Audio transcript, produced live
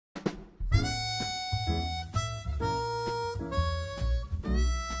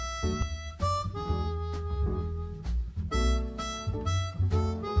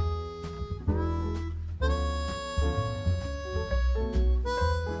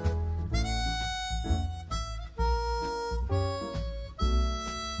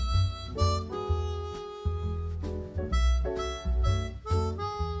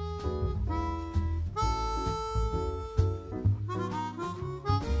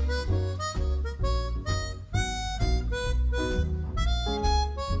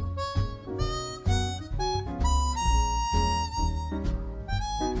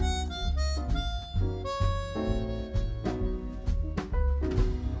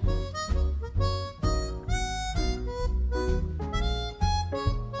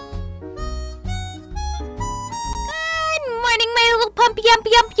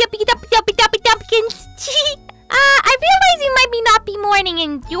dumpkins. I realize it might not be morning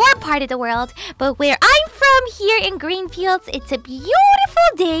in your part of the world, but where I'm from here in Greenfields, it's a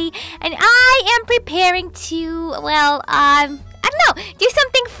beautiful day, and I am preparing to, well, I don't know, do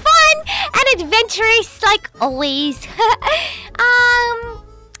something fun and adventurous like always.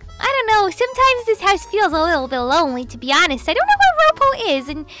 I don't know, sometimes this house feels a little bit lonely, to be honest. I don't know where Ropo is,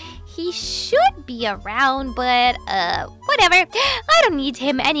 and he should be around, but whatever. I don't need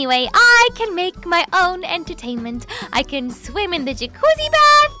him anyway. I can make my own entertainment. I can swim in the jacuzzi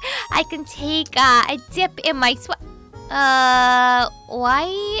bath. I can take a dip in my why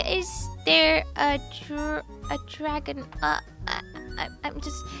is there a dragon? I'm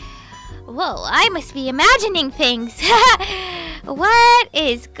just... Whoa, I must be imagining things. What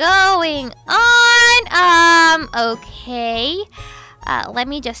is going on? Okay. Let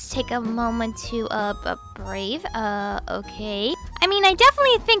me just take a moment to, brave. Okay. I mean, I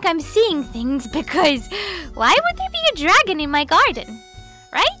definitely think I'm seeing things because why would there be a dragon in my garden?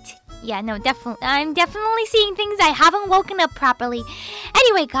 Right? Yeah, no, definitely. I'm definitely seeing things. I haven't woken up properly.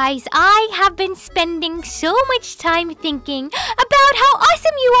 Anyway, guys, I have been spending so much time thinking about how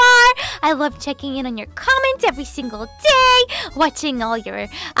awesome you are. I love checking in on your comments every single day, watching all your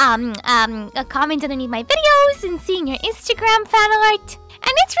comments underneath my videos, and seeing your Instagram fan art.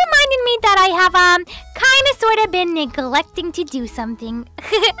 And it's reminded me that I have kind of sort of been neglecting to do something.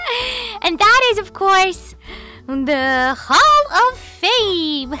 And that is, of course, the Hall of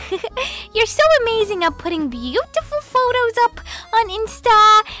Fame. You're so amazing at putting beautiful photos up on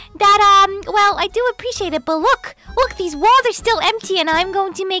Insta that, well, I do appreciate it. But look, these walls are still empty, and I'm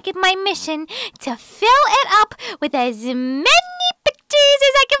going to make it my mission to fill it up with as many pictures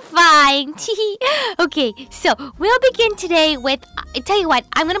as I can find. Okay, so we'll begin today with, I tell you what,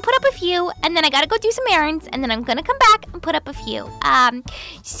 I'm gonna put up a few, and then I gotta go do some errands, and then I'm gonna come back and put up a few.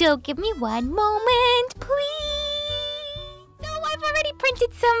 So give me one moment, please. So I've already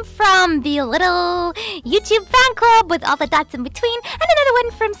printed some from the little YouTube fan club with all the dots in between, and another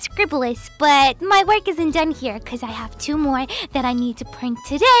one from Scribbleless, but my work isn't done here because I have 2 more that I need to print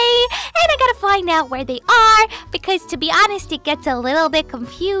today, and I gotta find out where they are because, to be honest, it gets a little bit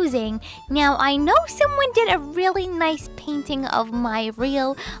confusing. Now, I know someone did a really nice painting of my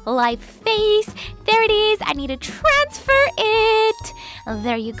real life face. There it is. I need to transfer it.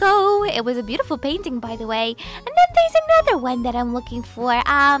 There you go. It was a beautiful painting, by the way. And then there's another one that I'm looking for.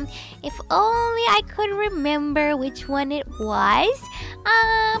 If only I could remember which one it was.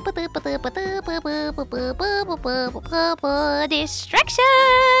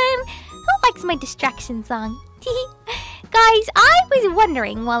 Distraction. Who likes my distraction song? Guys, I was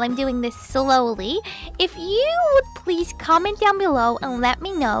wondering while I'm doing this slowly, if you would please comment down below and let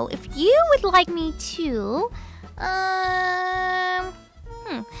me know if you would like me to, I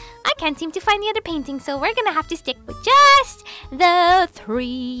can't seem to find the other painting, so we're gonna have to stick with just the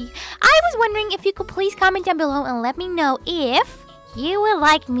 3. I was wondering if you could please comment down below and let me know if you would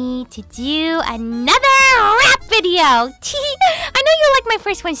like me to do another rap video. I know you like my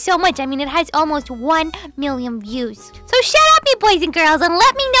first one so much. I mean, it has almost 1 million views. So shut up, you boys and girls, and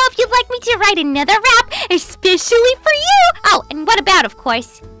let me know if you'd like me to write another rap, especially for you. Oh, and what about, of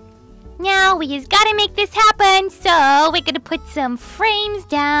course? Now, we just gotta make this happen, so we're gonna put some frames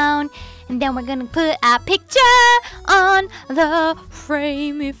down, and then we're gonna put a picture on the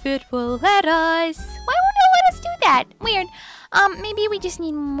frame if it will let us. Why won't it let us do that? Weird. Maybe we just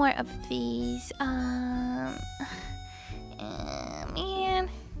need more of these. Man.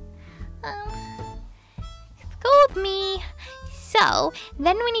 Go with me. So,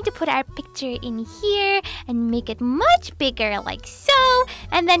 then we need to put our picture in here and make it much bigger, like so.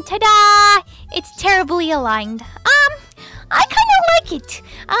 And then, ta-da! It's terribly aligned. I kind of like it.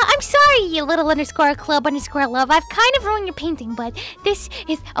 I'm sorry, you little _club_love. I've kind of ruined your painting, but this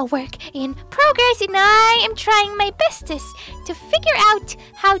is a work in progress, and I am trying my bestest to figure out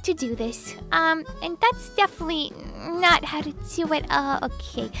how to do this. And that's definitely not how to do it.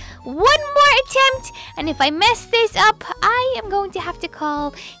 Okay. One more attempt, and if I mess this up, I am going to have to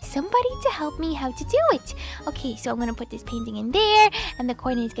call somebody to help me how to do it. Okay, so I'm going to put this painting in there, and the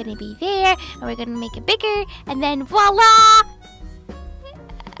corner is going to be there, and we're going to make it bigger, and then voila!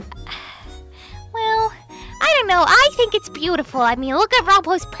 Well, I don't know. I think it's beautiful. I mean, look at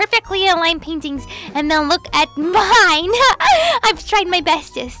Ropo's perfectly aligned paintings, and then look at mine. I've tried my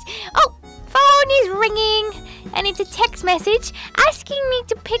bestest. Oh, phone is ringing, and it's a text message asking me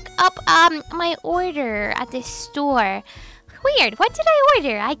to pick up my order at the store. Weird. What did I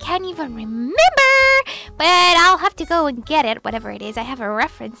order? I can't even remember. But I'll have to go and get it, whatever it is. I have a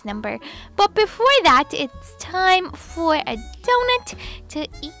reference number. But before that, it's time for a donut. To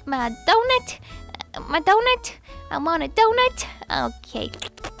eat my donut. My donut. I want a donut. Okay.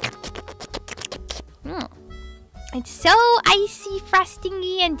 It's so icy,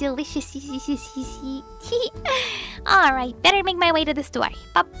 frostingy, and delicious. Alright, better make my way to the store.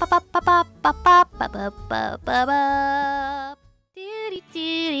 Pet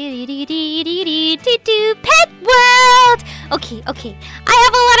World! Okay. I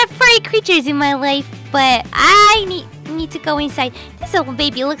have a lot of furry creatures in my life, but I need to go inside. This little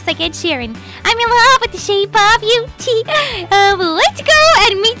baby looks like Ed Sheeran. I'm in love with the shape of you. Let's go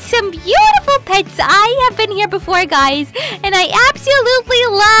and meet some beautiful pets. I have been here before, guys, and I absolutely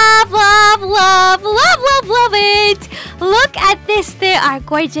love it. Look at this. There are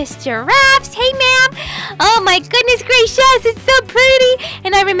gorgeous giraffes. Hey, ma'am. Oh my goodness gracious, it's so pretty.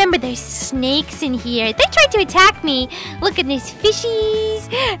 And I remember there's snakes in here. They tried to attack me. Look at these fishies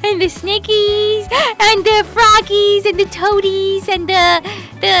and the snakies and the froggies and the toadies and the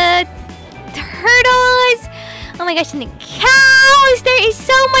turtles. Oh my gosh, and the cows. There is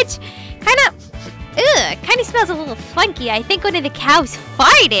so much. Kind of smells a little funky. I think one of the cows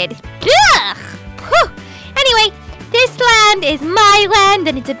farted. Ugh. Whew. Anyway, this land is my land,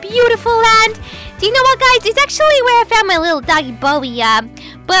 and it's a beautiful land. Do you know what, guys? It's actually where I found my little doggy Bowie.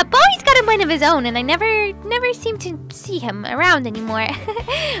 But Bowie's got a mind of his own, and I never seem to see him around anymore.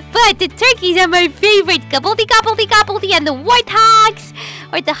 But the turkeys are my favorite. Gobbledy, gobbledy, gobbledy, and the warthogs,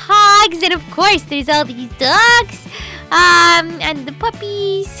 or the hogs, and of course, there's all these dogs, and the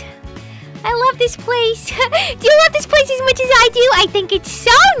puppies. I love this place. Do you love this place as much as I do? I think it's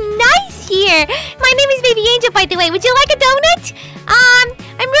so nice here. My name is Baby Angel, by the way. Would you like a donut?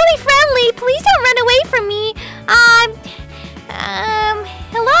 I'm really friendly. Please don't run away from me.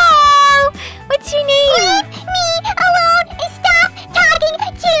 Hello? What's your name? Me alone. Stop talking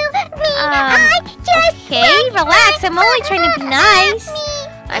to me. I just Okay, relax. I'm only trying to be nice.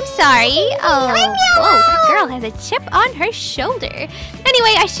 I'm sorry. Oh, whoa, that girl has a chip on her shoulder.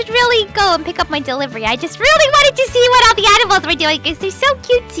 Anyway, I should really go and pick up my delivery. I just really wanted to see what all the animals were doing because they're so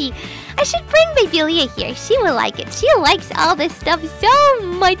cutesy. I should bring Baby Leah here. She will like it. She likes all this stuff so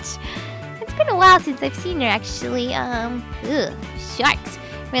much. It's been a while since I've seen her, actually. Sharks.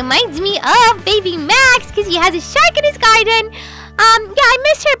 Reminds me of Baby Max because he has a shark in his garden. Yeah, I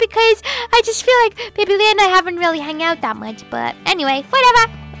miss her because I just feel like Baby Leah and I haven't really hung out that much. But anyway,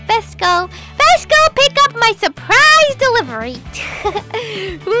 whatever. Best go pick up my surprise delivery.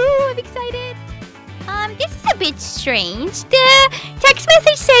 Ooh, I'm excited. This is a bit strange. The text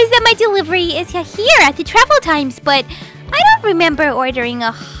message says that my delivery is here at the travel times, but I don't remember ordering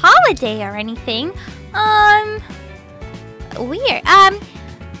a holiday or anything. Weird.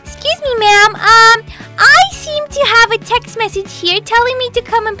 Excuse me, ma'am. I seem to have a text message here telling me to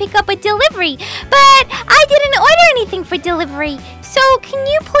come and pick up a delivery, but I didn't order anything for delivery. So can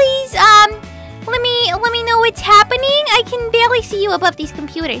you please let me know what's happening? I can barely see you above these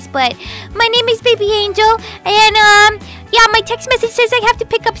computers, but my name is Baby Angel, and yeah, my text message says I have to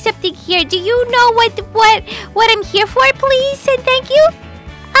pick up something here. Do you know what I'm here for, please? And thank you.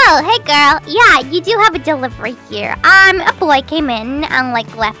 Oh, hey girl. Yeah, you do have a delivery here. A boy came in and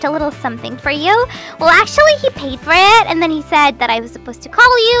left a little something for you. Well, actually he paid for it, and then he said that I was supposed to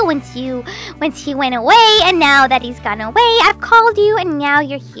call you once he went away, and now that he's gone away, I've called you and now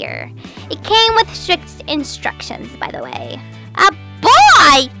you're here. It came with strict instructions, by the way. A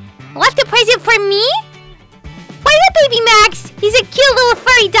boy left a present for me? Why not Baby Max? He's a cute little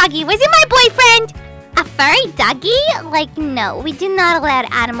furry doggy. Was it my boyfriend? A furry doggy? No, we do not allow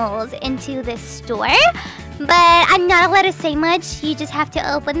animals into this store. But I'm not allowed to say much. You just have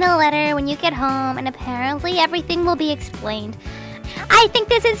to open the letter when you get home, and apparently everything will be explained. I think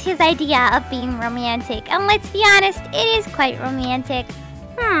this is his idea of being romantic, and let's be honest, it is quite romantic.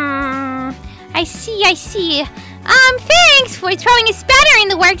 I see. Thanks for throwing a spanner in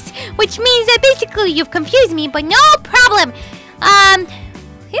the works, which means that basically you've confused me, but no problem.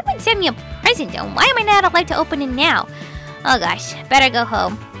 Who would send me a present though? Why am I not allowed to open it now? Oh gosh, better go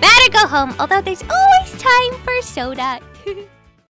home. Although there's always time for soda.